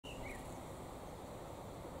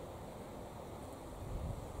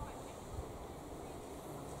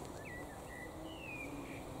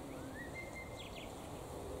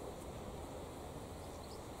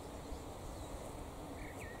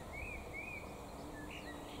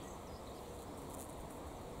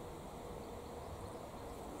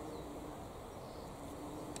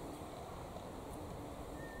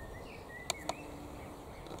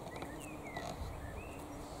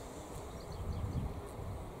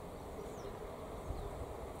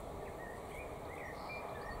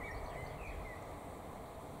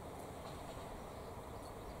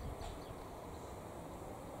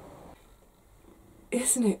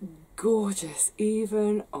Isn't it gorgeous,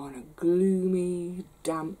 even on a gloomy,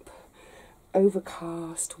 damp,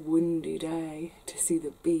 overcast, windy day, to see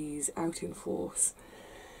the bees out in force?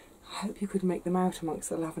 I hope you could make them out amongst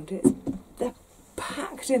the lavender. They're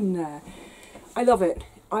packed in there. I love it.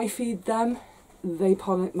 I feed them, they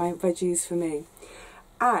pollinate my veggies for me.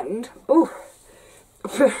 And, oh,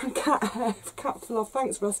 cat fell off,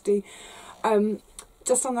 thanks Rusty.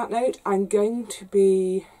 Just on that note, I'm going to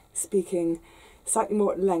be speaking slightly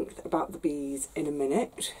more at length about the bees in a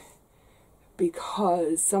minute,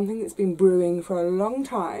 because something that's been brewing for a long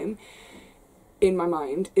time in my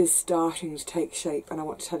mind is starting to take shape, and I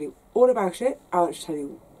want to tell you all about it. I want to tell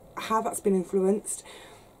you how that's been influenced.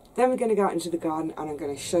 Then we're going to go out into the garden and I'm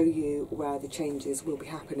going to show you where the changes will be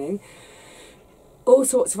happening. All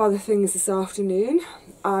sorts of other things this afternoon.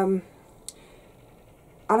 And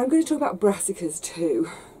I'm going to talk about brassicas too,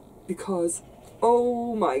 because,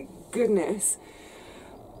 oh my goodness,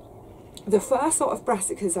 the first lot of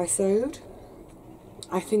brassicas I sowed,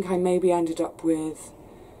 I think I maybe ended up with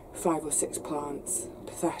 5 or 6 plants.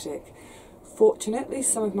 Pathetic. Fortunately,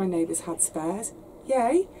 some of my neighbours had spares.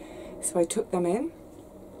 Yay! So I took them in.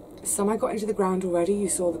 Some I got into the ground already. You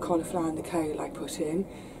saw the cauliflower and the kale I put in.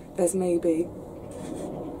 There's maybe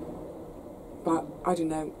about, I don't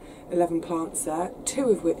know, 11 plants there, 2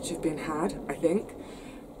 of which have been had, I think.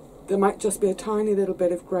 There might just be a tiny little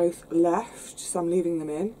bit of growth left, so I'm leaving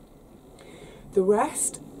them in. The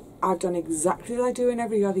rest, I've done exactly as I do in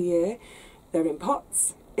every other year. They're in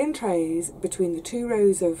pots, in trays, between the 2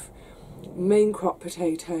 rows of main crop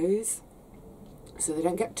potatoes, so they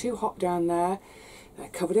don't get too hot down there. They're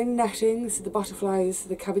covered in netting, so the butterflies,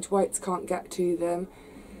 the cabbage whites can't get to them.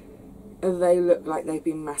 They look like they've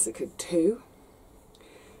been massacred too.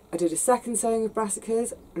 I did a second sowing of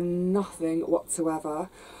brassicas, nothing whatsoever.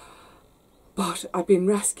 But I've been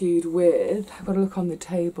rescued with, I've got to look on the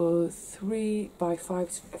table, 3 by 5,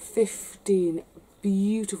 15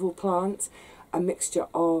 beautiful plants, a mixture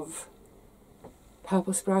of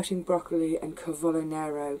purple sprouting broccoli and cavolo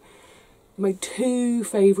nero. My 2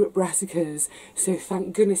 favourite brassicas, so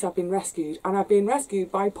thank goodness I've been rescued. And I've been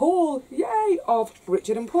rescued by Paul, yay, of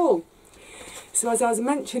Richard and Paul. So as I was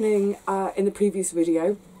mentioning in the previous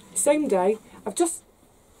video, same day, I've just,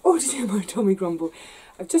 oh, did you hear my tummy grumble?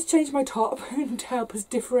 I've just changed my top to help us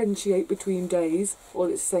differentiate between days, all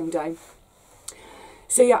it's the same day.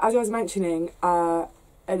 So yeah, as I was mentioning, at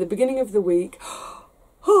the beginning of the week,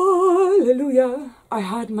 hallelujah, I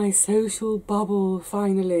had my social bubble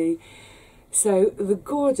finally. So the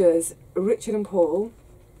gorgeous Richard and Paul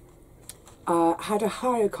had a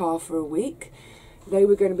hire car for a week. They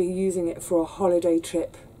were going to be using it for a holiday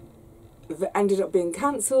trip that ended up being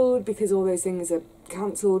cancelled because all those things are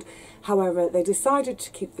cancelled. However, they decided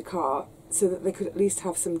to keep the car so that they could at least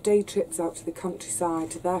have some day trips out to the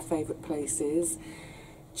countryside, to their favourite places.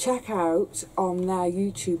 Check out on their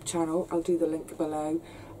YouTube channel, I'll do the link below,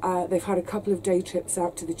 they've had a couple of day trips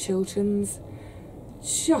out to the Chilterns.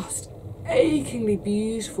 Just achingly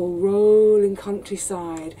beautiful rolling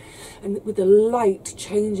countryside, and with the light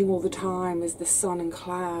changing all the time as the sun and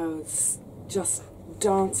clouds just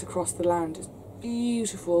dance across the land. It's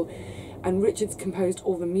beautiful, and Richard's composed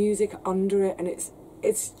all the music under it, and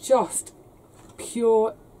it's just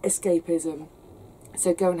pure escapism.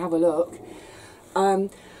 So go and have a look.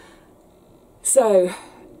 So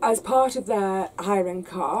as part of their hiring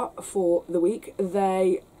car for the week,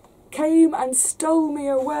 they came and stole me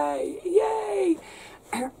away. Yay!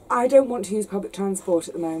 I don't want to use public transport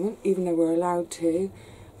at the moment, even though we're allowed to.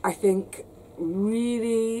 I think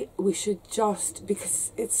really we should just,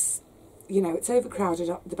 because it's, you know, it's overcrowded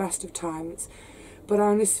at the best of times, but I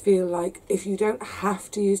honestly feel like if you don't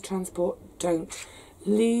have to use transport, don't.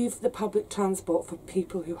 Leave the public transport for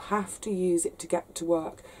people who have to use it to get to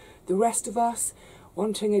work. The rest of us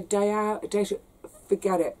wanting a day out, a day to,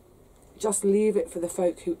 forget it. Just leave it for the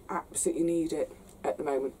folk who absolutely need it at the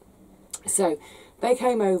moment. So they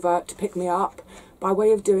came over to pick me up. By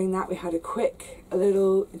way of doing that, we had a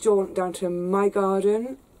little jaunt down to my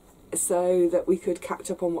garden so that we could catch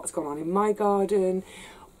up on what's gone on in my garden.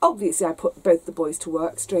 Obviously, I put both the boys to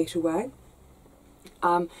work straight away.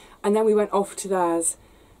 And then we went off to theirs,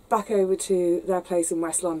 back over to their place in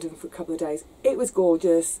West London for a couple of days. It was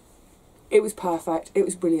gorgeous. It was perfect. It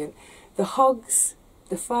was brilliant. The hugs,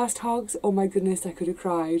 the first hugs, oh my goodness, I could have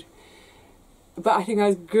cried. But I think I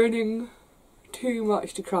was grinning too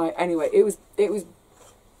much to cry. Anyway, it was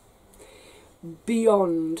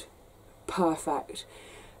beyond perfect.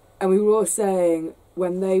 And we were all saying,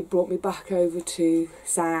 when they brought me back over to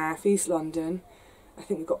South East London, I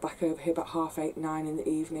think we got back over here about 8:30, 9 in the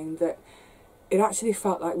evening, that it actually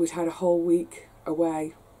felt like we'd had a whole week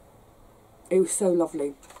away. It was so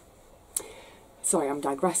lovely. Sorry, I'm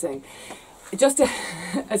digressing. Just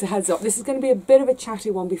as a heads up, this is going to be a bit of a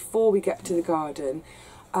chatty one before we get to the garden,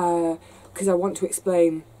 because I want to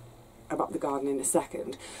explain about the garden in a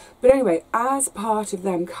second. But anyway, as part of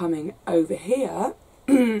them coming over here,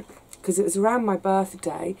 because it was around my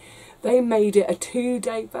birthday, they made it a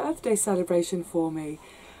 2-day birthday celebration for me,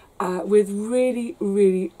 with really,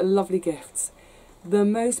 really lovely gifts. The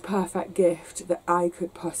most perfect gift that I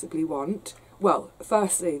could possibly want. Well,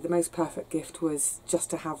 firstly, the most perfect gift was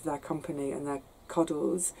just to have their company and their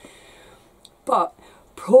cuddles. But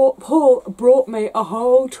Paul brought me a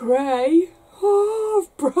whole tray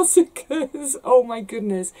of brassicas. Oh my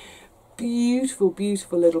goodness. Beautiful,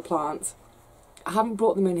 beautiful little plants. I haven't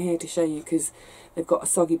brought them in here to show you because they've got a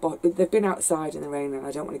soggy bottom. They've been outside in the rain and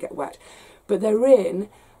I don't want to get wet. But they're in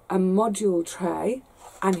a module tray,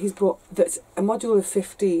 and he's brought, that's a module of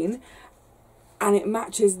 15. And it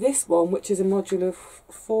matches this one, which is a module of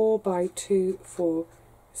 4 by 2, 4,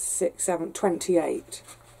 6, 7, 28.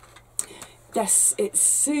 This, it's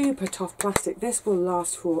super tough plastic. This will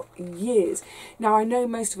last for years. Now, I know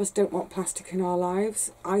most of us don't want plastic in our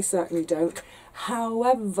lives. I certainly don't.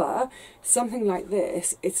 However, something like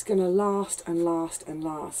this, it's going to last and last and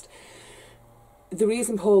last. The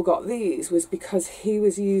reason Paul got these was because he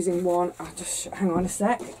was using one. I'll just, hang on a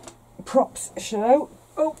sec. Props show.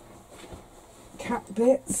 Oh. Cat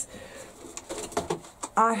bits.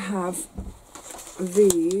 I have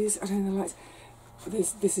these. I don't know, like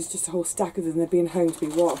this is just a whole stack of them. They're being home to be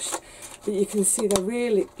washed, but you can see they're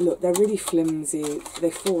really, look, they're really flimsy. They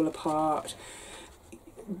fall apart.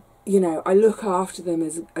 You know, I look after them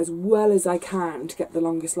as well as I can to get the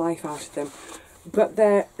longest life out of them, but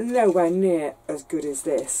they're nowhere near as good as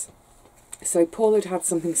this. So Paul had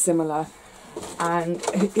something similar, and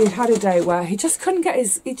he had a day where he just couldn't get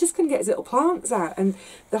his little plants out, and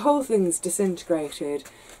the whole thing's disintegrated.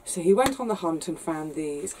 So he went on the hunt and found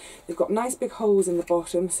these. They've got nice big holes in the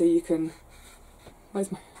bottom, so you can, where's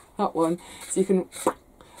that one? So you can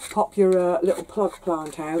pop your little plug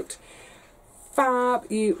plant out.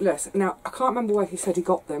 Fabulous. Now, I can't remember where he said he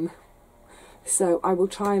got them, so I will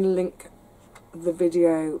try and link the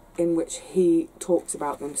video in which he talks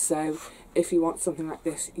about them, so if you want something like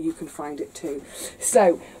this, you can find it too.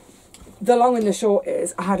 So the long and the short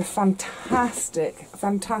is, I had a fantastic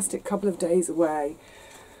couple of days away.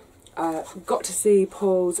 Got to see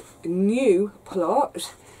Paul's new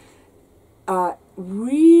plot.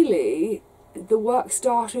 Really, the work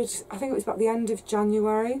started, I think it was about the end of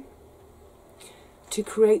January, to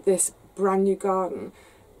create this brand new garden.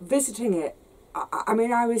 Visiting it, I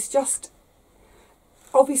mean, I was just,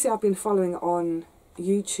 obviously I've been following on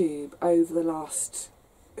YouTube over the last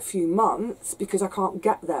few months because I can't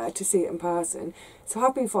get there to see it in person, so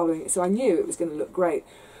I've been following it, so I knew it was going to look great.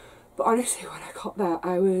 But honestly, when I got there,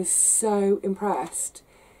 I was so impressed.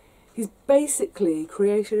 He's basically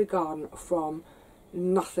created a garden from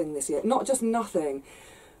nothing this year. Not just nothing.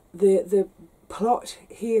 The plot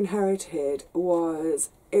he inherited was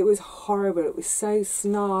horrible. It was so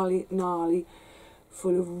gnarly,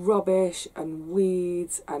 full of rubbish and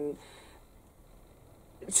weeds, and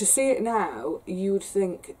to see it now, you would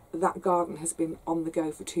think that garden has been on the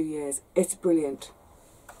go for 2 years. It's brilliant.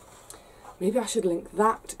 Maybe I should link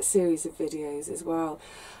that series of videos as well.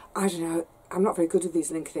 I don't know, I'm not very good with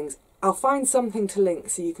these link things. I'll find something to link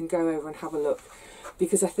so you can go over and have a look,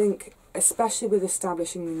 because I think, especially with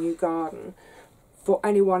establishing the new garden, for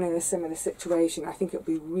anyone in a similar situation, I think it would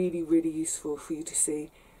be really, really useful for you to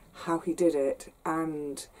see how he did it.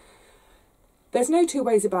 And there's no two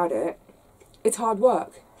ways about it. It's hard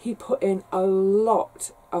work. He put in a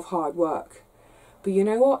lot of hard work. But you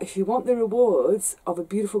know what? If you want the rewards of a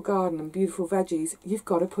beautiful garden and beautiful veggies, you've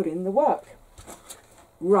got to put in the work.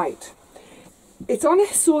 Right. It's on a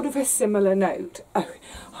sort of a similar note. Oh,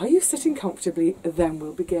 are you sitting comfortably? Then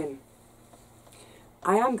we'll begin.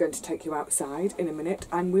 I am going to take you outside in a minute,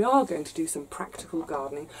 and we are going to do some practical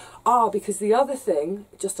gardening. Because the other thing,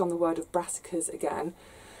 just on the word of brassicas again,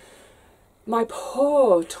 my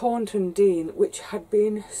poor Taunton Dean, which had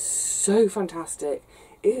been so fantastic,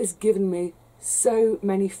 it has given me so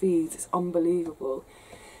many feeds, it's unbelievable.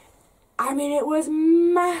 I mean, it was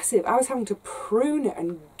massive. I was having to prune it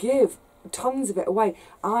and give tons of it away.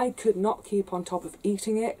 I could not keep on top of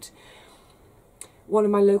eating it. One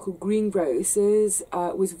of my local greengrocers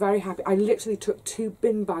was very happy. I literally took 2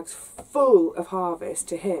 bin bags full of harvest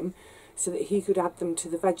to him so that he could add them to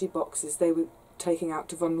the veggie boxes they were taking out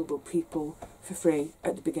to vulnerable people for free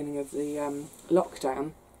at the beginning of the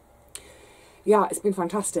lockdown. Yeah, it's been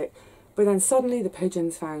fantastic. But then suddenly the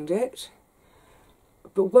pigeons found it.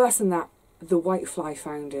 But worse than that, the whitefly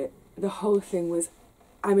found it. The whole thing was,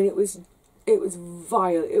 I mean, it was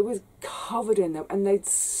vile. It was covered in them, and they'd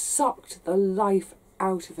sucked the life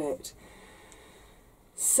out of it.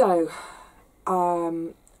 So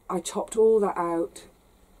I chopped all that out.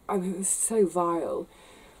 I mean, it was so vile.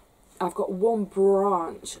 I've got one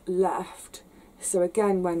branch left. So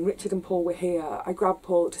again, when Richard and Paul were here, I grabbed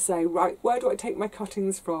Paul to say, right, where do I take my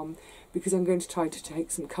cuttings from? Because I'm going to try to take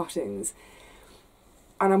some cuttings.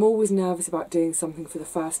 And I'm always nervous about doing something for the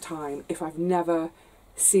first time if I've never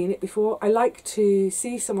seen it before. I like to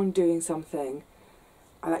see someone doing something.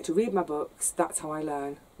 I like to read my books. That's how I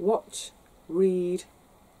learn. Watch, read,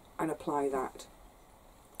 and apply that.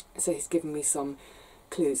 So he's given me some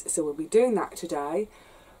clues. So we'll be doing that today,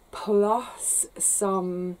 plus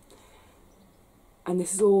some, and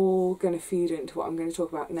this is all going to feed into what I'm going to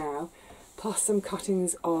talk about now, plus some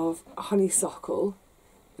cuttings of honeysuckle,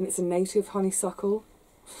 and it's a native honeysuckle.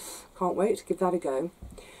 Can't wait to give that a go.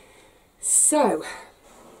 So,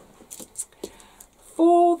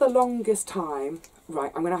 for the longest time,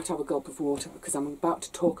 right, I'm going to have a gulp of water because I'm about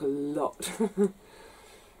to talk a lot.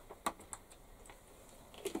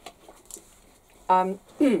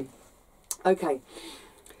 Okay.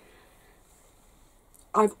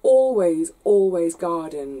 I've always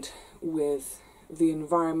gardened with the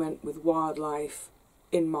environment, with wildlife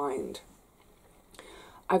in mind.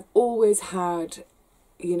 I've always had,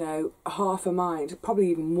 you know, half a mind,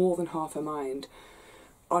 probably even more than half a mind,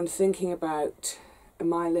 on thinking about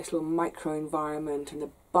my little microenvironment and the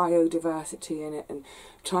biodiversity in it and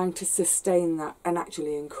trying to sustain that and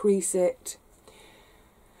actually increase it.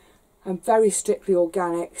 I'm very strictly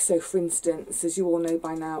organic, so for instance, as you all know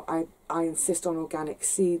by now, I insist on organic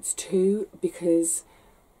seeds too, because,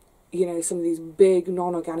 you know, some of these big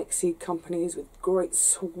non-organic seed companies with great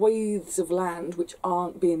swathes of land which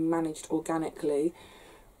aren't being managed organically,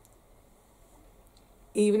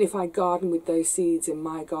 even if I garden with those seeds in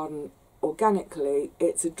my garden organically,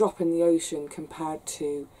 it's a drop in the ocean compared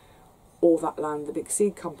to all that land the big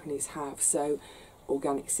seed companies have, so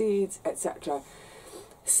organic seeds, etc.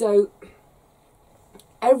 So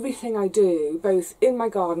everything I do, both in my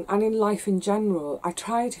garden and in life in general, I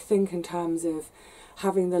try to think in terms of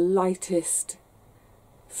having the lightest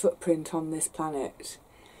footprint on this planet.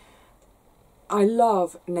 I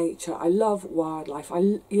love nature, I love wildlife,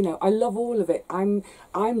 I love all of it. I'm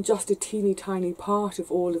just a teeny tiny part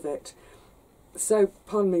of all of it. So,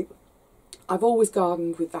 pardon me, I've always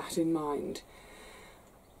gardened with that in mind.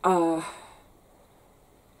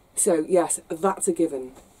 So yes, that's a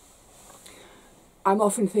given. I'm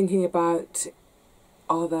often thinking about,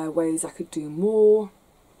 are there ways I could do more?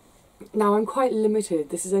 Now I'm quite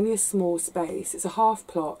limited. This is only a small space. It's a half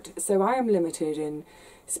plot, so I am limited in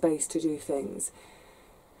space to do things.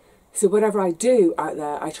 So whatever I do out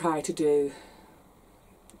there, I try to do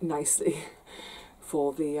nicely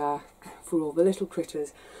for all the little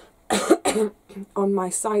critters. On my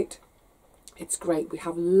site, it's great. We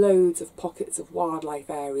have loads of pockets of wildlife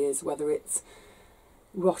areas, whether it's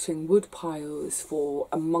rotting wood piles for,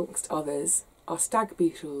 amongst others, our stag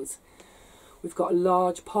beetles. We've got a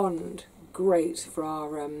large pond, great for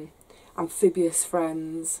our amphibious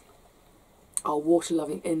friends, our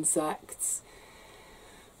water-loving insects.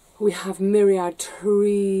 We have myriad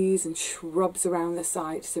trees and shrubs around the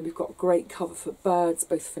site, so we've got great cover for birds,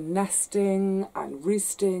 both for nesting and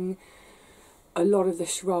roosting. A lot of the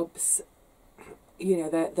shrubs, you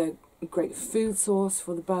know, they're a great food source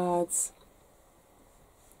for the birds.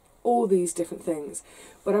 All these different things.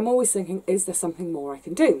 But I'm always thinking, is there something more I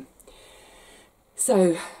can do?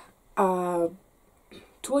 So,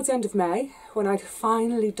 towards the end of May, when I'd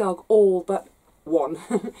finally dug all but one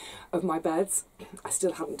of my beds, I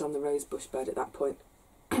still hadn't done the rosebush bed at that point,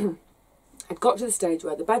 I'd got to the stage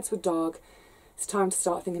where the beds were dug. It's time to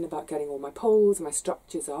start thinking about getting all my poles and my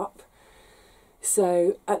structures up.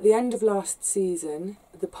 So at the end of last season,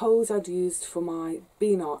 the poles I'd used for my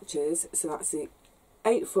bean arches, so that's the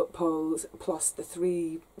 8-foot poles plus the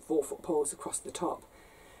 3 4-foot poles across the top.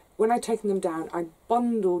 When I'd taken them down, I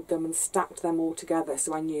bundled them and stacked them all together,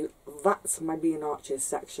 so I knew that's my bean arches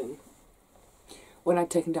section. When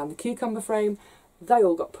I'd taken down the cucumber frame, they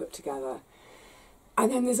all got put together.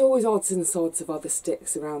 And then there's always odds and sods of other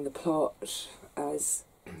sticks around the plot as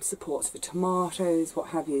supports for tomatoes, what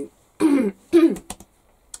have you.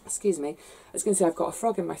 Excuse me. I was going to say I've got a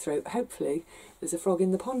frog in my throat. Hopefully there's a frog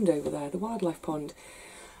in the pond over there, the wildlife pond.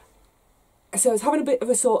 So I was having a bit of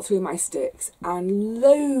a sort through my sticks, and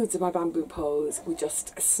loads of my bamboo poles were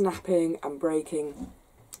just snapping and breaking.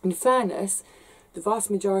 In fairness, the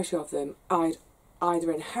vast majority of them I'd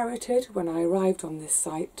either inherited when I arrived on this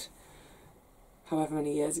site, however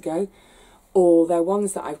many years ago, or they're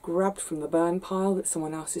ones that I've grabbed from the burn pile that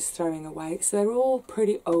someone else is throwing away. So they're all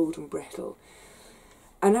pretty old and brittle.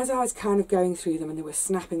 And as I was kind of going through them and they were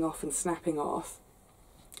snapping off and snapping off,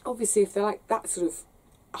 obviously if they're like that sort of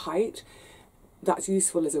height, that's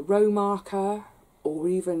useful as a row marker, or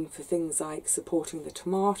even for things like supporting the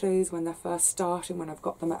tomatoes when they're first starting, when I've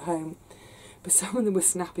got them at home. But some of them were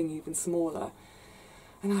snapping even smaller.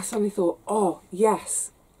 And I suddenly thought, oh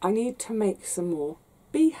yes, I need to make some more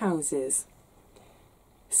bee houses.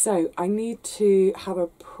 So I need to have a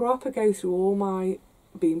proper go through all my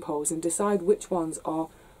bean poles and decide which ones are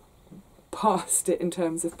past it in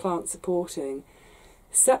terms of plant supporting.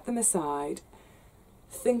 Set them aside.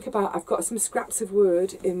 Think about, I've got some scraps of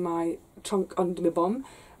wood in my trunk under my bum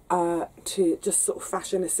to just sort of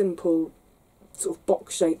fashion a simple sort of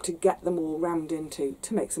box shape to get them all rammed into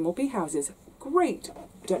to make some more bee houses. Great!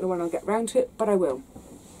 I don't know when I'll get round to it, but I will.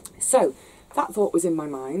 So that thought was in my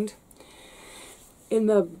mind. In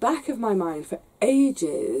the back of my mind for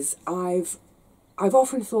ages, I've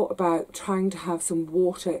often thought about trying to have some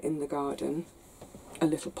water in the garden, a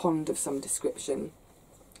little pond of some description.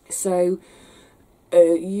 So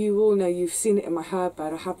you all know, you've seen it in my herb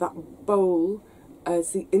bed, I have that bowl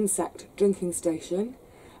as the insect drinking station.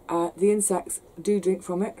 The insects do drink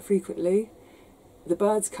from it frequently. The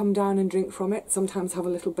birds come down and drink from it, sometimes have a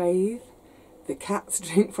little bathe. The cats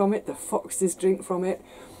drink from it, the foxes drink from it.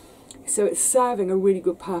 So it's serving a really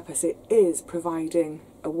good purpose. It is providing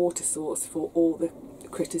a water source for all the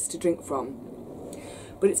critters to drink from.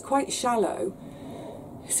 But it's quite shallow,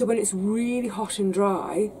 so when it's really hot and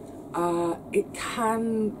dry, it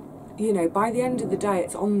can, you know, by the end of the day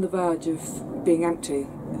it's on the verge of being empty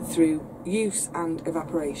through use and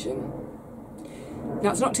evaporation.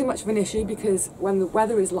 Now it's not too much of an issue because when the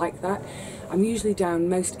weather is like that, I'm usually down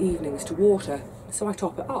most evenings to water, so I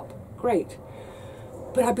top it up. Great.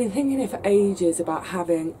 But I've been thinking for ages about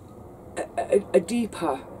having a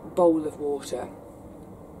deeper bowl of water.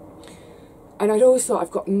 And I'd always thought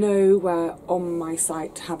I've got nowhere on my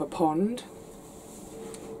site to have a pond,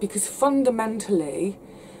 because fundamentally,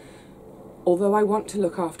 although I want to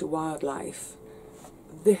look after wildlife,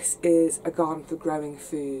 this is a garden for growing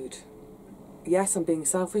food. Yes, I'm being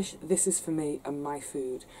selfish, this is for me and my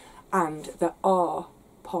food. And there are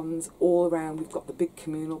ponds all around. We've got the big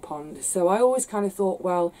communal pond. So I always kind of thought,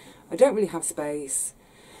 well, I don't really have space,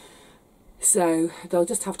 so they'll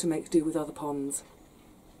just have to make do with other ponds.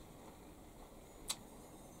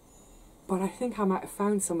 But I think I might have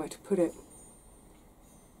found somewhere to put it.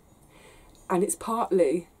 And it's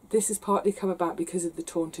partly, this has partly come about because of the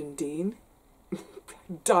Taunton Dean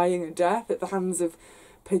dying a death at the hands of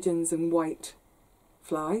pigeons and white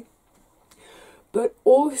fly. But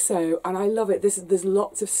also, and I love it, there's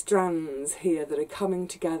lots of strands here that are coming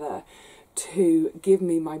together to give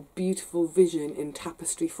me my beautiful vision in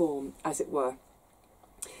tapestry form, as it were.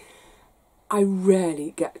 I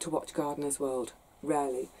rarely get to watch Gardener's World,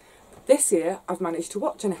 rarely. This year I've managed to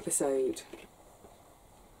watch an episode.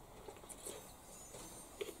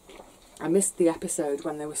 I missed the episode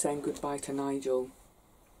when they were saying goodbye to Nigel.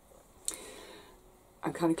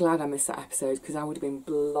 I'm kind of glad I missed that episode because I would have been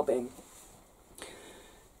blubbing.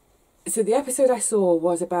 So the episode I saw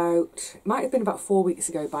was about, might have been about 4 weeks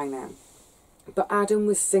ago by now, but Adam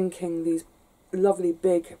was sinking these lovely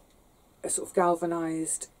big sort of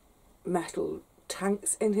galvanised metal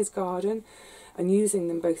tanks in his garden and using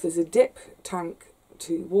them both as a dip tank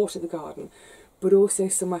to water the garden, but also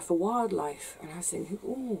somewhere for wildlife. And I was thinking,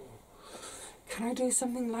 ooh, can I do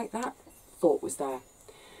something like that? Thought was there.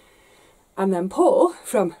 And then Paul,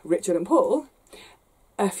 from Richard and Paul,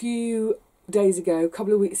 a few days ago, a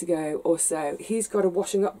couple of weeks ago or so, he's got a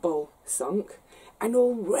washing up bowl sunk, and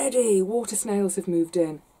already water snails have moved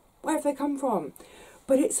in. Where have they come from?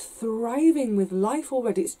 But it's thriving with life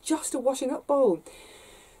already. It's just a washing up bowl.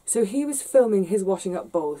 So he was filming his washing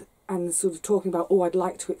up bowl and sort of talking about, oh, I'd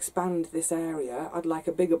like to expand this area, I'd like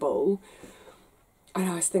a bigger bowl. And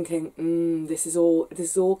I was thinking, this is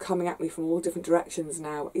all coming at me from all different directions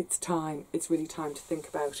now. It's time. It's really time to think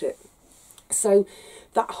about it. So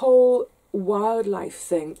that whole wildlife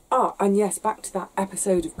thing. And yes, back to that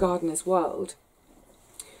episode of Gardener's World.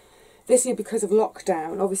 This year, because of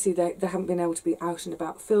lockdown, obviously they haven't been able to be out and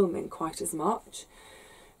about filming quite as much.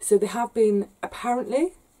 So they have been,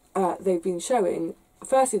 apparently, they've been showing,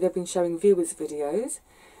 firstly they've been showing viewers' videos,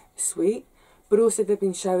 sweet, but also they've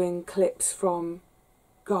been showing clips from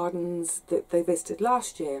gardens that they visited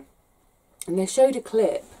last year. And they showed a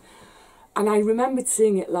clip, and I remembered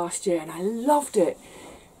seeing it last year and I loved it.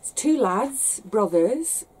 It's two lads,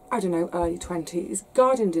 brothers, I don't know, early 20s,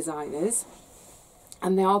 garden designers,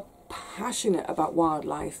 and they are passionate about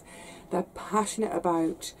wildlife. They're passionate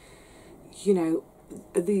about, you know,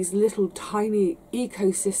 these little tiny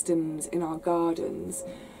ecosystems in our gardens.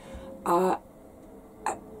 They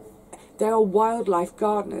are wildlife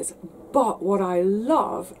gardeners, but what I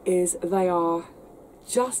love is they are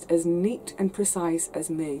just as neat and precise as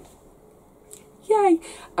me. Yay!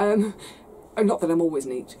 Not that I'm always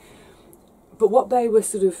neat, but what they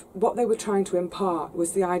were trying to impart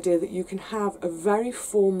was the idea that you can have a very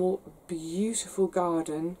formal, beautiful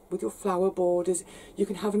garden with your flower borders. You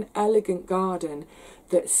can have an elegant garden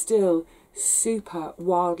that's still super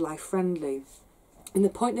wildlife friendly. And the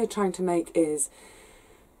point they're trying to make is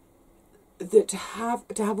that to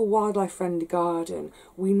have a wildlife friendly garden,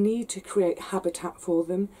 we need to create habitat for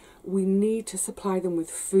them. We need to supply them with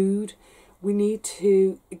food. We need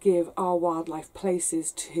to give our wildlife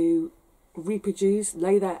places to reproduce,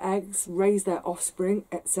 lay their eggs, raise their offspring,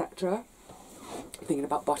 etc. I'm thinking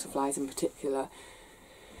about butterflies in particular.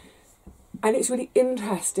 And it's really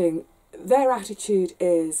interesting. Their attitude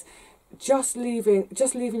is just leaving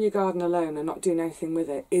your garden alone and not doing anything with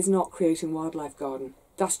it is not creating wildlife garden.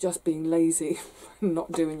 That's just being lazy and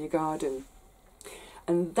not doing your garden.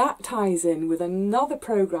 And that ties in with another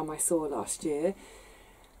programme I saw last year.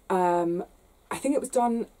 I think it was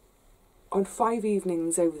done on 5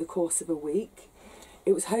 evenings over the course of a week.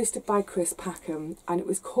 It was hosted by Chris Packham, and it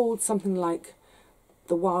was called something like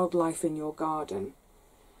The Wildlife in Your Garden.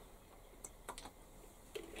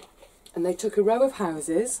 And they took a row of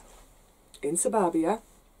houses in suburbia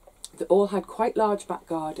that all had quite large back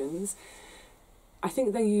gardens. I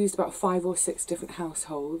think they used about 5 or 6 different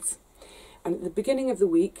households. And at the beginning of the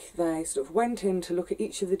week, they sort of went in to look at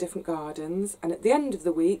each of the different gardens. And at the end of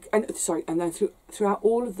the week, and then throughout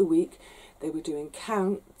all of the week, they were doing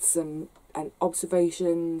counts and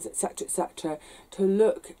observations, etc., to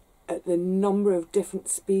look at the number of different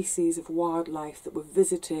species of wildlife that were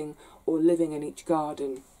visiting or living in each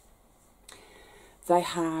garden. They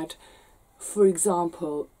had, for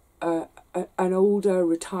example, an older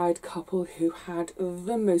retired couple who had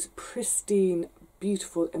the most pristine,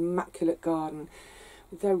 beautiful, immaculate garden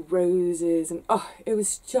with their roses, and it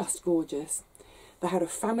was just gorgeous. They had a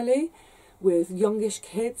family with youngish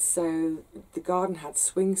kids, so the garden had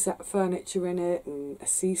swing set furniture in it and a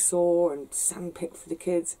seesaw and sandpit for the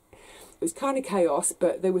kids. It was kind of chaos,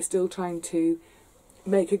 but they were still trying to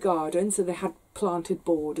make a garden, so they had planted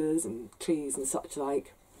borders and trees and such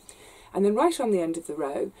like. And then right on the end of the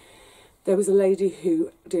row, there was a lady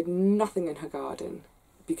who did nothing in her garden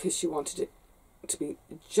because she wanted it to be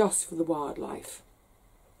just for the wildlife.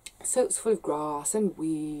 So it's full of grass and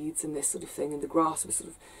weeds and this sort of thing, and the grass was sort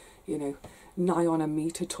of, nigh on a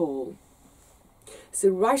metre tall. So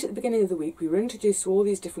right at the beginning of the week, we were introduced to all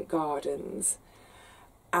these different gardens,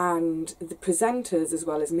 and the presenters, as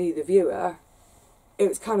well as me, the viewer, it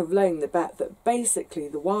was kind of laying the bet that basically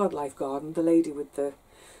the wildlife garden, the lady with the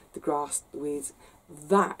grass, the weeds,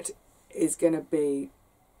 that is going to be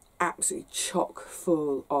absolutely chock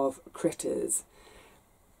full of critters.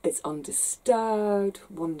 It's undisturbed,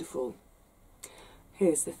 wonderful.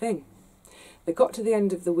 Here's the thing. They got to the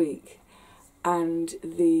end of the week, and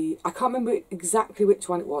I can't remember exactly which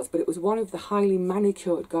one it was, but it was one of the highly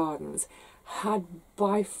manicured gardens, had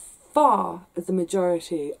by far the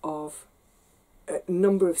majority of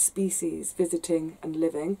number of species visiting and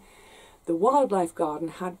living. The wildlife garden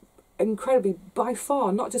had incredibly, by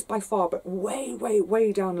far, not just by far, but way, way,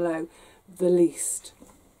 way down low, the least.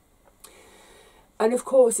 And of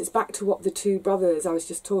course, it's back to what the two brothers I was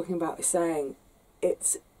just talking about are saying.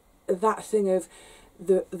 It's that thing of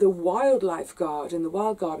the wildlife garden, the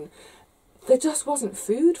wild garden, there just wasn't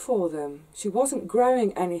food for them. She wasn't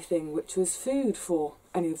growing anything which was food for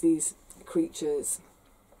any of these creatures,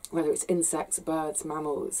 whether it's insects, birds,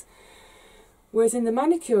 mammals. Whereas in the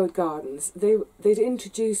manicured gardens, they'd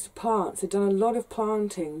introduced plants, they'd done a lot of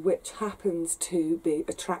planting which happens to be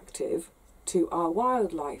attractive to our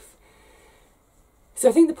wildlife. So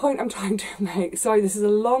I think the point I'm trying to make, sorry, this is a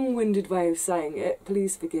long-winded way of saying it,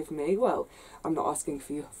 please forgive me. Well, I'm not asking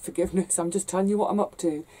for your forgiveness, I'm just telling you what I'm up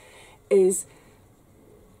to, is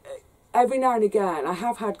every now and again I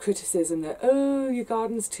have had criticism that, oh, your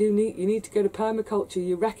garden's too neat, you need to go to permaculture,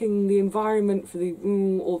 you're wrecking the environment for the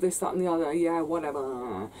all this, that and the other, yeah,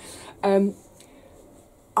 whatever.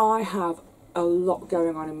 I have a lot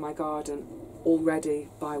going on in my garden already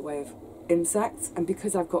by way of insects, and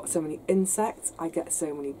because I've got so many insects, I get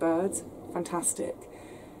so many birds. Fantastic.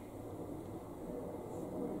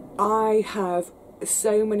 I have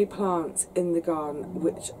so many plants in the garden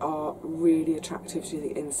which are really attractive to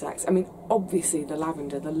the insects. I mean, obviously the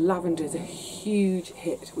lavender is a huge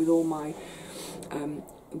hit with all my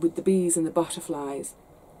with the bees and the butterflies,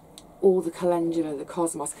 all the calendula, the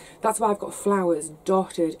cosmos. That's why I've got flowers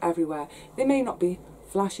dotted everywhere. They may not be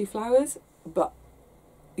flashy flowers, but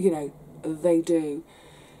you know, they do.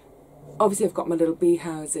 Obviously I've got my little bee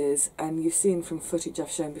houses, and you've seen from footage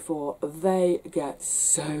I've shown before, they get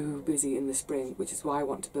so busy in the spring, which is why I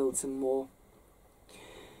want to build some more.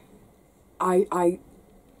 I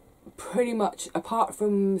pretty much, apart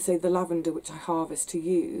from say the lavender which I harvest to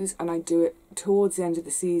use, and I do it towards the end of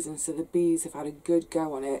the season so the bees have had a good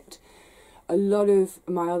go on it, a lot of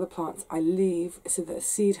my other plants I leave so that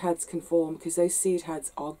seed heads can form, because those seed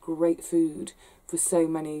heads are great food for so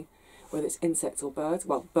many, whether it's insects or birds.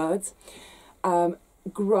 Well, birds.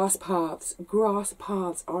 Grass paths. Grass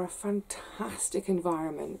paths are a fantastic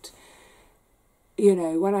environment. You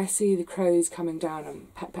know, when I see the crows coming down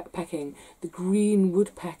and pecking, the green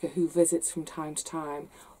woodpecker who visits from time to time,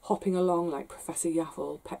 hopping along like Professor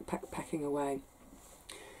Yaffle, pecking away.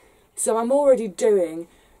 So I'm already doing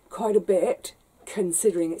quite a bit,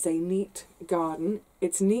 considering it's a neat garden.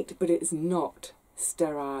 It's neat, but it's not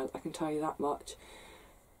sterile, I can tell you that much.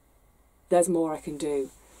 There's more I can do.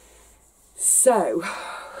 So,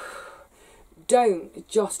 don't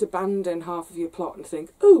just abandon half of your plot and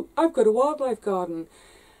think, oh, I've got a wildlife garden.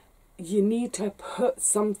 You need to put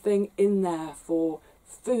something in there for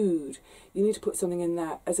food. You need to put something in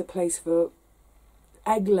there as a place for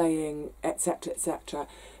egg laying, etc., etc.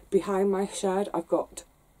 Behind my shed, I've got,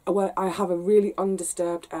 well, I have a really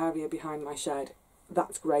undisturbed area behind my shed.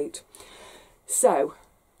 That's great. So,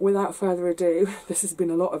 without further ado, this has been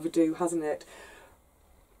a lot of ado, hasn't it?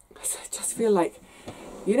 I just feel like,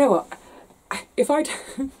 you know what, if I,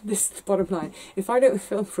 this is the bottom line, if I don't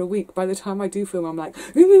film for a week, by the time I do film, I'm like,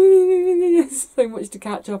 there's so much to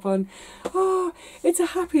catch up on. Oh, it's a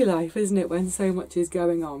happy life, isn't it, when so much is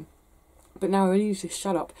going on? But now I really need to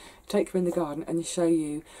shut up, take her in the garden and show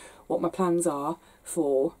you what my plans are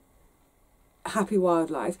for happy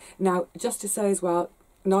wildlife. Now, just to say as well,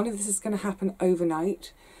 none of this is going to happen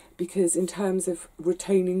overnight, because in terms of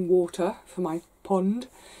retaining water for my pond,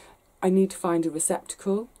 I need to find a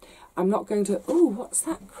receptacle. I'm not going to... Oh, what's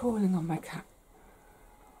that crawling on my cat?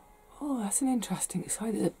 Oh, that's an interesting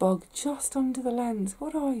sight. There's a bug just under the lens.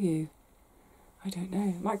 What are you? I don't know.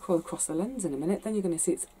 It might crawl across the lens in a minute. Then you're going to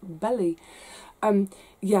see its belly.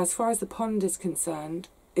 Yeah, as far as the pond is concerned,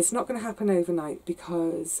 it's not going to happen overnight,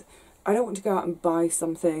 because I don't want to go out and buy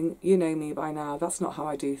something. You know me by now. That's not how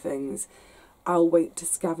I do things. I'll wait to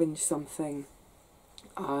scavenge something,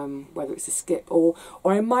 whether it's a skip or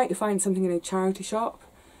I might find something in a charity shop.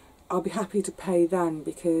 I'll be happy to pay then,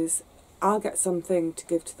 because I'll get something to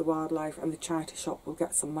give to the wildlife and the charity shop will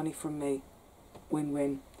get some money from me.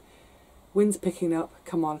 Win-win. Wind's picking up.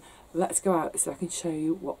 Come on, let's go out so I can show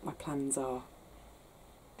you what my plans are.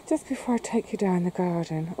 Just before I take you down the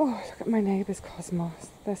garden, oh, look at my neighbour's cosmos.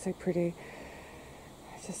 They're so pretty.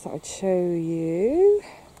 I just thought I'd show you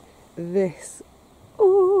this.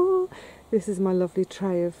 Oh, this is my lovely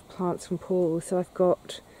tray of plants from Paul. So I've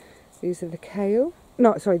got, these are the kale.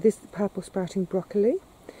 No, sorry, this is the purple sprouting broccoli.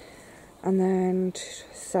 And then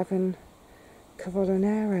 7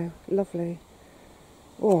 cavolo. Lovely.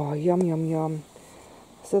 Oh, yum, yum, yum.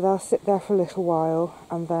 So they'll sit there for a little while,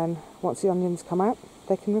 and then once the onions come out,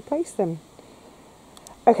 they can replace them.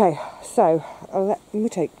 Okay, so let me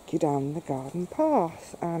take you down the garden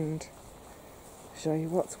path and show you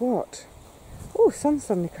what's what. Oh, sun's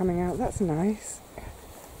suddenly coming out, that's nice.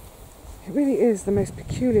 It really is the most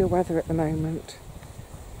peculiar weather at the moment.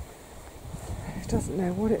 It doesn't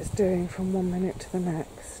know what it's doing from one minute to the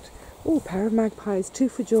next. Oh, pair of magpies, 2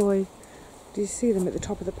 for joy. Do you see them at the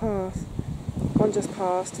top of the path? One just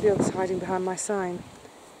passed, the other's hiding behind my sign.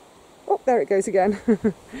 Oh, there it goes again.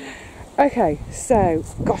 Okay, so,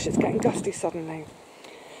 gosh, it's getting gusty suddenly.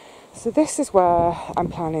 So this is where I'm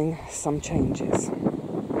planning some changes.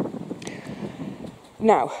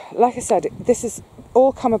 Now, like I said, this has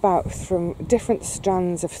all come about from different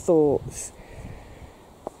strands of thoughts.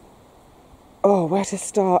 Oh, where to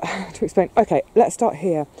start to explain? Okay, let's start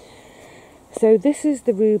here. So this is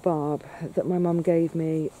the rhubarb that my mum gave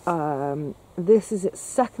me. This is its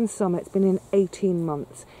second summer. It's been in 18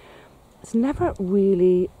 months. It's never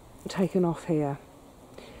really taken off here.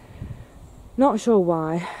 Not sure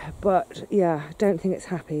why, but yeah, don't think it's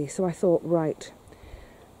happy. So I thought, right,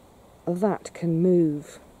 that can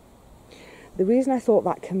move. The reason I thought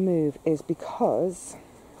that can move is because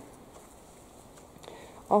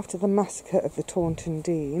after the massacre of the Taunton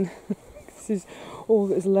Dean, this is all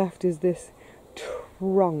that's left is this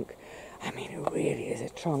trunk. I mean, it really is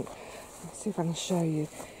a trunk. Let's see if I can show you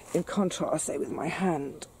in contrast, say, with my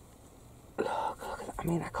hand. Look at that. I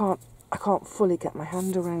mean, I can't fully get my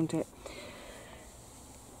hand around it.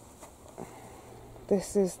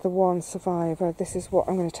 This is the one survivor. This is what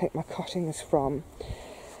I'm going to take my cuttings from.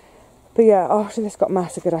 But yeah, after this got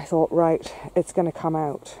massacred, I thought, right, it's going to come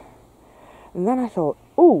out. And then I thought,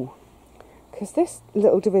 oh, because this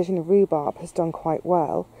little division of rhubarb has done quite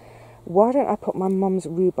well, why don't I put my mum's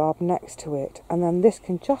rhubarb next to it, and then this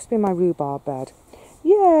can just be my rhubarb bed.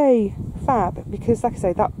 Yay! Fab! Because like I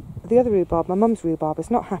say, that the other rhubarb, my mum's rhubarb, is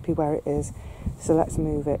not happy where it is, so let's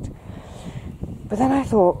move it. But then I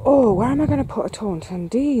thought, oh, where am I going to put a Taunton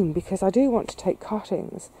Dean? Because I do want to take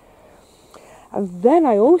cuttings. And then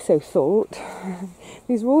I also thought,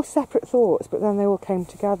 these were all separate thoughts, but then they all came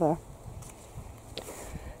together.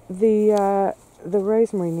 The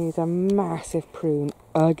rosemary needs a massive prune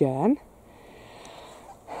again.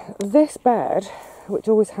 This bed, which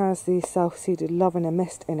always has the self-seeded love and a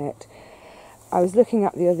mist in it, I was looking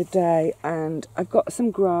at the other day, and I've got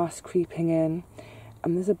some grass creeping in,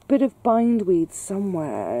 and there's a bit of bindweed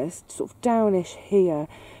somewhere, sort of downish here,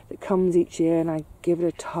 that comes each year, and I give it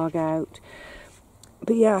a tug out.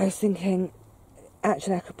 But yeah, I was thinking,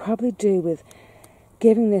 actually I could probably do with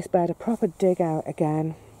giving this bed a proper dig out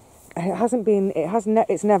again.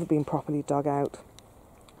 It's never been properly dug out.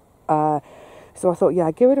 So I thought, yeah,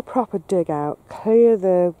 give it a proper dig out, clear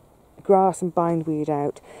the grass and bindweed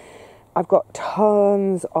out. I've got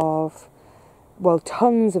tons of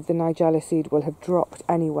the nigella seed will have dropped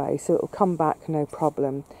anyway, so it'll come back no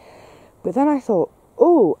problem. But then I thought,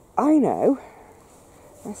 oh, I know.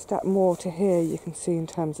 I step more to here, you can see in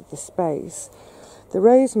terms of the space. The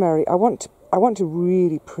rosemary, I want to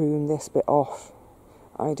really prune this bit off,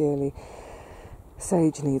 ideally.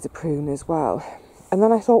 Sage needs a prune as well. And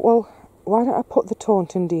then I thought, well, why don't I put the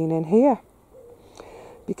Taunton Dean in here?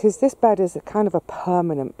 Because this bed is a kind of a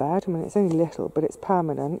permanent bed. I mean, it's only little, but it's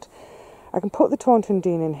permanent. I can put the Taunton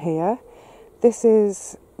Dean in here. This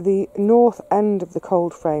is the north end of the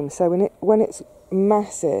cold frame, so when it's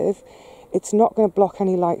massive, it's not going to block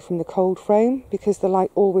any light from the cold frame, because the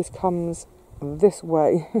light always comes this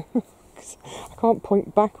way. I can't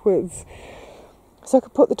point backwards. So I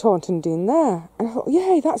could put the Taunton Dean there. And I thought,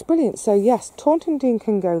 yay, that's brilliant. So yes, Taunton Dean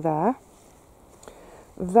can go there.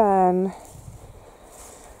 Then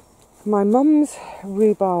my mum's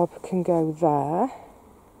rhubarb can go there.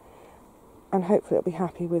 And hopefully it'll be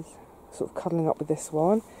happy with sort of cuddling up with this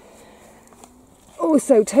one.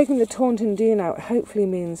 Also, taking the Taunton Dean out hopefully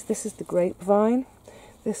means this is the grapevine.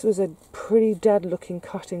 This was a pretty dead-looking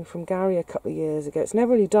cutting from Gary a couple of years ago. It's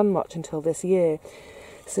never really done much until this year.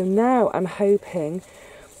 So now I'm hoping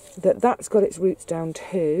that that's got its roots down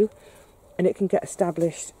too, and it can get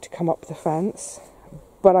established to come up the fence.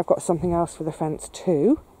 But I've got something else for the fence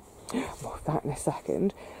too. More of that in a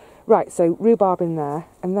second. Right, so rhubarb in there,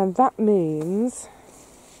 and then that means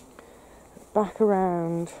back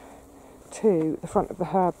around to the front of the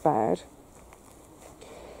herb bed,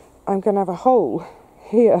 I'm going to have a hole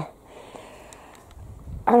here.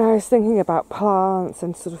 And I was thinking about plants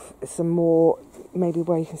and sort of some more, maybe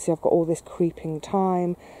where you can see I've got all this creeping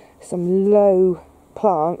thyme, some low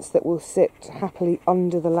plants that will sit happily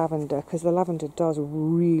under the lavender, because the lavender does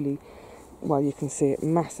really, well, you can see it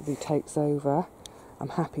massively takes over. I'm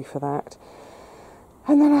happy for that.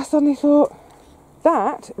 And then I suddenly thought,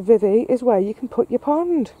 that, Vivi, is where you can put your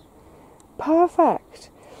pond. Perfect.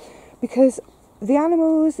 Because the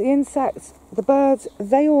animals, the insects, the birds,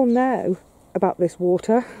 they all know about this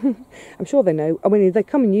water. I'm sure they know. I mean, they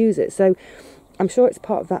come and use it, so I'm sure it's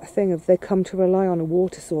part of that thing of they come to rely on a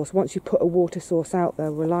water source. Once you put a water source out there,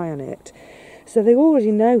 rely on it. So they already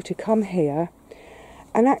know to come here.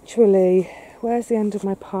 And actually, where's the end of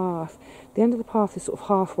my path? The end of the path is sort of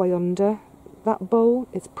halfway under that bowl.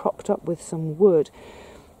 It's propped up with some wood.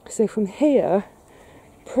 So from here,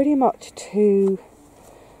 pretty much to,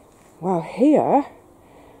 well, here,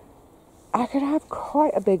 I could have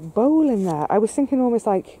quite a big bowl in there. I was thinking almost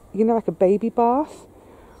like, you know, like a baby bath.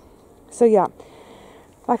 So yeah,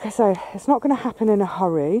 like I say, it's not going to happen in a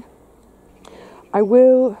hurry. I'm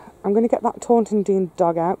going to get that Taunton Dean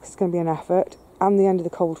dug out, because it's going to be an effort, and the end of the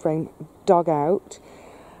cold frame dug out.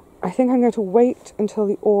 I think I'm going to wait until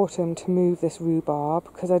the autumn to move this rhubarb,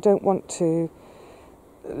 because I don't want to,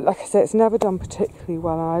 like I say, it's never done particularly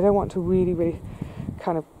well, and I don't want to really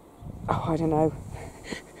kind of, I don't know,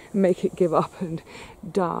 make it give up and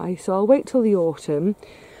die. So I'll wait till the autumn,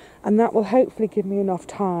 and that will hopefully give me enough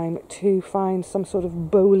time to find some sort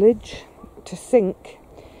of foliage to sink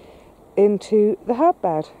into the herb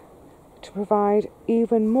bed to provide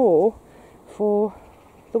even more for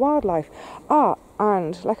the wildlife.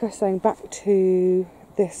 And like I was saying, back to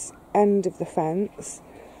this end of the fence,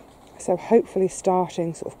 so hopefully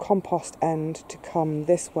starting sort of compost end to come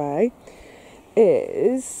this way,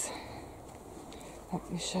 is Let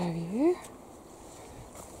me show you.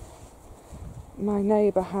 My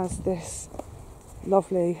neighbour has this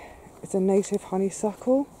lovely, it's a native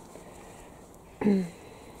honeysuckle.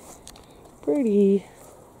 Pretty.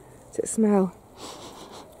 Does it smell?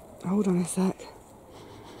 Hold on a sec.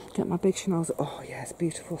 Get my big schnoz. Oh yes,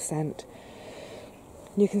 beautiful scent.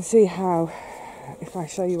 You can see how, if I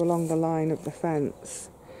show you along the line of the fence,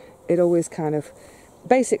 it always kind of,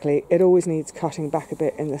 basically it always needs cutting back a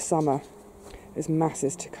bit in the summer. There's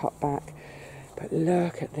masses to cut back. But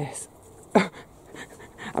look at this.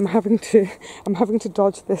 I'm having to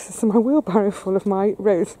dodge this. This is my wheelbarrow full of my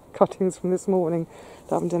rose cuttings from this morning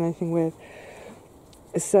that I haven't done anything with.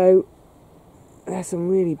 So there's some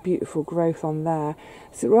really beautiful growth on there.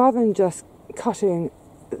 So rather than just cutting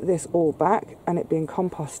this all back and it being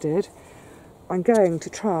composted, I'm going to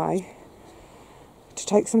try to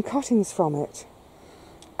take some cuttings from it.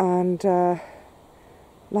 And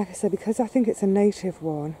like I said, because I think it's a native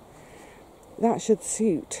one, that should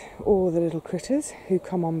suit all the little critters who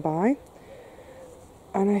come on by.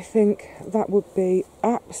 And I think that would be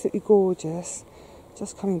absolutely gorgeous.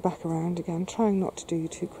 Just coming back around again, trying not to do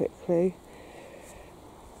too quickly.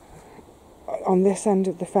 On this end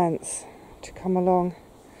of the fence to come along.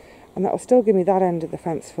 And that will still give me that end of the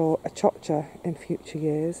fence for a chotcha in future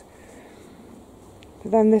years.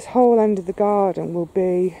 But then this whole end of the garden will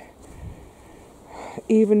be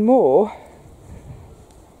even more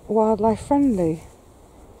wildlife friendly.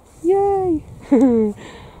 Yay!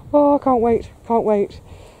 Oh, I can't wait, can't wait.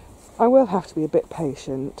 I will have to be a bit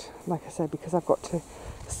patient, like I said, because I've got to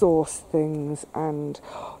source things. And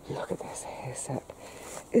oh, look at this hyssop.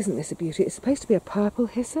 Isn't this a beauty? It's supposed to be a purple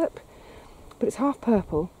hyssop, but it's half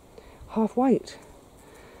purple, half white.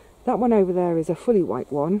 That one over there is a fully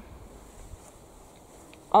white one.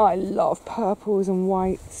 I love purples and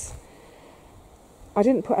whites. I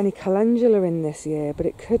didn't put any calendula in this year, but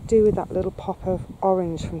it could do with that little pop of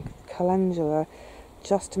orange from calendula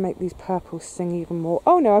just to make these purples sing even more.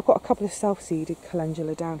 Oh no, I've got a couple of self-seeded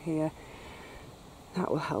calendula down here. That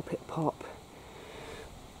will help it pop.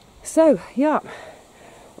 So, yeah,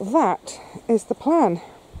 that is the plan.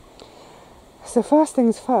 So first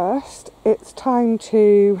things first, it's time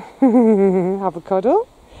to have a cuddle.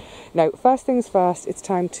 No, first things first, it's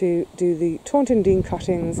time to do the Taunton Dean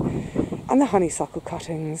cuttings and the honeysuckle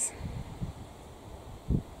cuttings.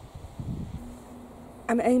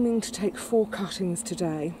 I'm aiming to take 4 cuttings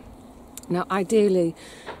today. Now, ideally,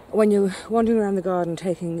 when you're wandering around the garden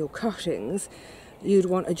taking your cuttings, you'd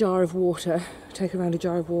want a jar of water, take around a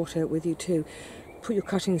jar of water with you too. Put your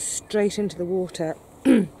cuttings straight into the water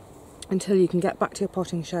until you can get back to your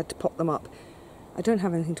potting shed to pop them up. I don't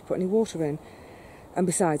have anything to put any water in. And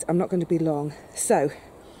besides, I'm not going to be long. So,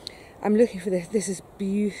 I'm looking for this. This is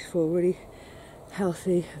beautiful, really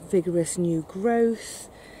healthy, vigorous new growth.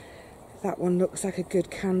 That one looks like a good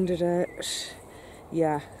candidate.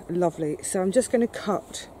 Yeah, lovely. So I'm just going to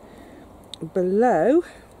cut below.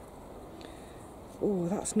 Oh,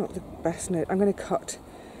 that's not the best node. I'm going to cut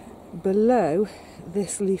below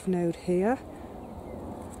this leaf node here.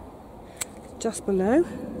 Just below.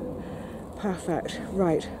 Perfect.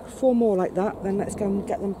 Right, 4 more like that, then let's go and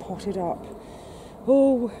get them potted up.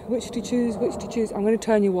 Oh, which to choose, which to choose. I'm going to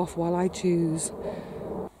turn you off while I choose.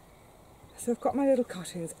 So I've got my little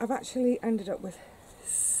cuttings. I've actually ended up with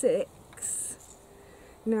 6.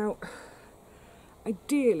 Now,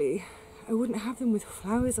 ideally, I wouldn't have them with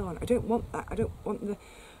flowers on. I don't want that. I don't want the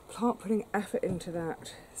plant putting effort into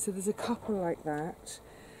that. So there's a couple like that.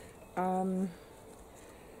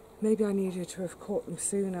 Maybe I needed to have caught them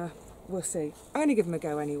sooner. We'll see. I only give them a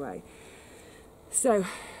go anyway. So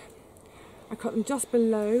I cut them just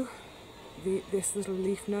below this little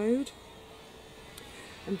leaf node.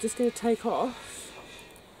 I'm just going to take off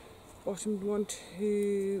bottom 1,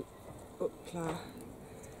 2, upla,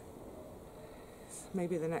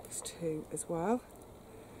 maybe the next 2 as well.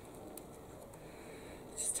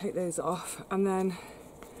 Just take those off, and then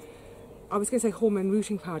I was going to say hormone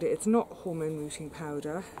rooting powder. It's not hormone rooting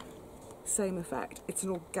powder. Same effect. It's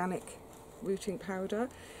an organic rooting powder.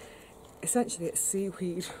 Essentially it's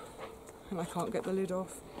seaweed and I can't get the lid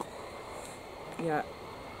off. Yeah,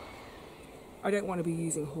 I don't want to be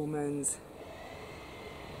using hormones,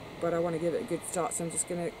 but I want to give it a good start, so I'm just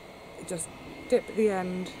going to dip the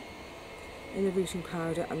end in the rooting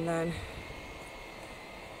powder and then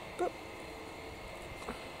boop,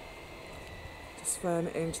 just firm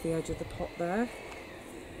it into the edge of the pot there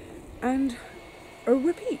and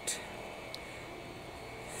repeat.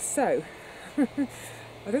 So,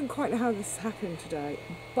 I don't quite know how this happened today,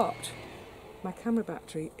 but my camera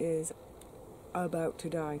battery is about to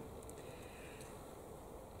die.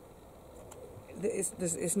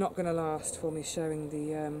 it's not going to last for me showing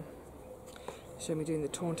the doing the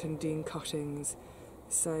Taunton Dean cuttings,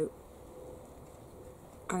 so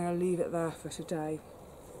I'm going to leave it there for today.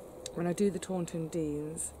 When I do the Taunton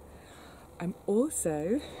Deans, I'm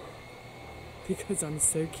also, because I'm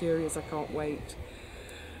so curious, I can't wait,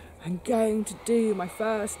 I'm going to do my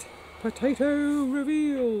first potato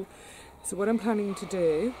reveal. So what I'm planning to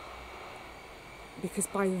do, because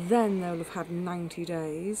by then they'll have had 90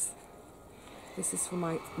 days, this is for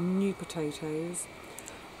my new potatoes.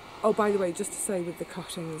 Oh, by the way, just to say with the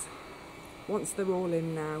cuttings, once they're all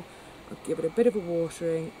in now, I'll give it a bit of a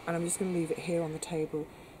watering, and I'm just going to leave it here on the table.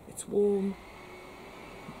 It's warm,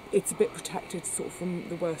 it's a bit protected sort of from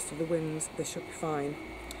the worst of the winds, they should be fine.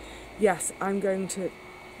 Yes, I'm going to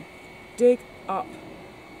dig up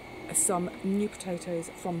some new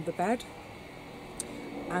potatoes from the bed,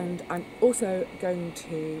 and I'm also going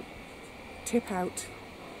to tip out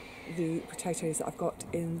the potatoes that I've got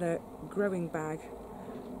in the growing bag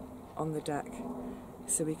on the deck,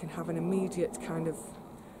 so we can have an immediate kind of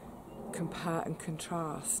compare and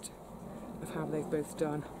contrast of how they've both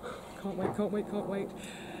done. Can't wait, can't wait, can't wait.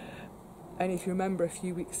 And if you remember, a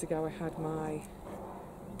few weeks ago I had my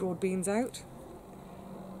broad beans out.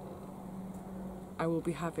 I will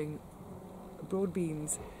be having broad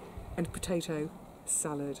beans and potato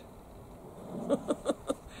salad.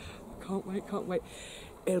 Can't wait, can't wait.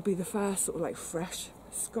 It'll be the first sort of like fresh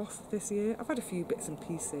scoff this year. I've had a few bits and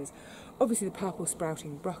pieces. Obviously the purple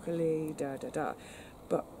sprouting broccoli,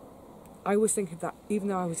 but I always think of that, even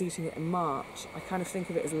though I was eating it in March, I kind of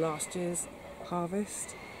think of it as last year's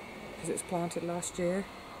harvest, because it was planted last year.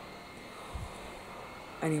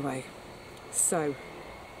 Anyway, so,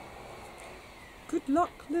 good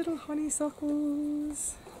luck, little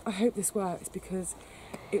honeysuckles. I hope this works, because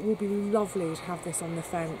it will be lovely to have this on the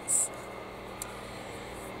fence,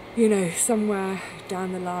 you know, somewhere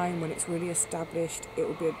down the line when it's really established. It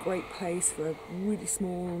will be a great place for a really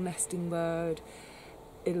small nesting bird.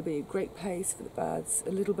 It'll be a great place for the birds,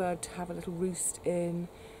 a little bird to have a little roost in.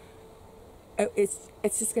 It's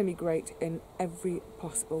just going to be great in every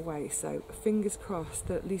possible way. So fingers crossed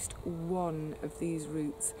that at least one of these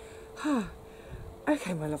roots.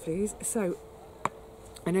 Okay, my lovelies. So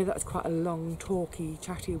I know that's quite a long, talky,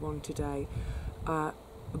 chatty one today,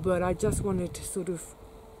 but I just wanted to sort of.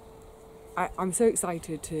 I'm so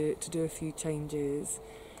excited to do a few changes.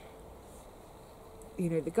 You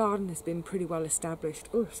know, the garden has been pretty well established.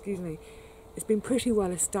 Oh, excuse me. It's been pretty well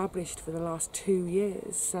established for the last 2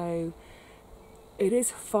 years. So it is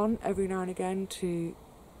fun every now and again to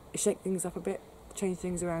shake things up a bit, change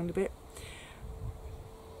things around a bit.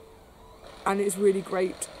 And it's really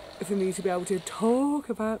great for me to be able to talk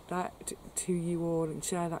about that to you all and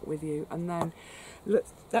share that with you. And then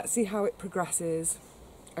let's see how it progresses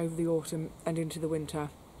over the autumn and into the winter.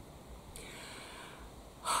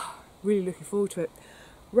 Really looking forward to it.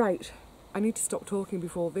 Right, I need to stop talking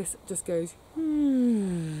before this just goes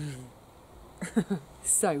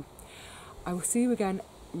So, I will see you again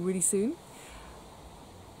really soon.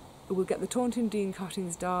 We'll get the Taunton Dean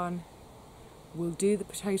cuttings done. We'll do the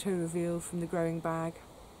potato reveal from the growing bag.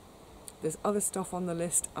 There's other stuff on the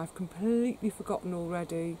list I've completely forgotten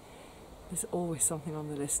already. There's always something on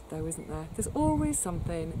the list though, isn't there? There's always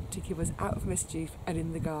something to keep us out of mischief and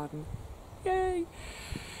in the garden. Yay!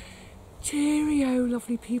 Cheerio,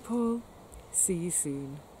 lovely people. See you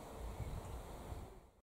soon.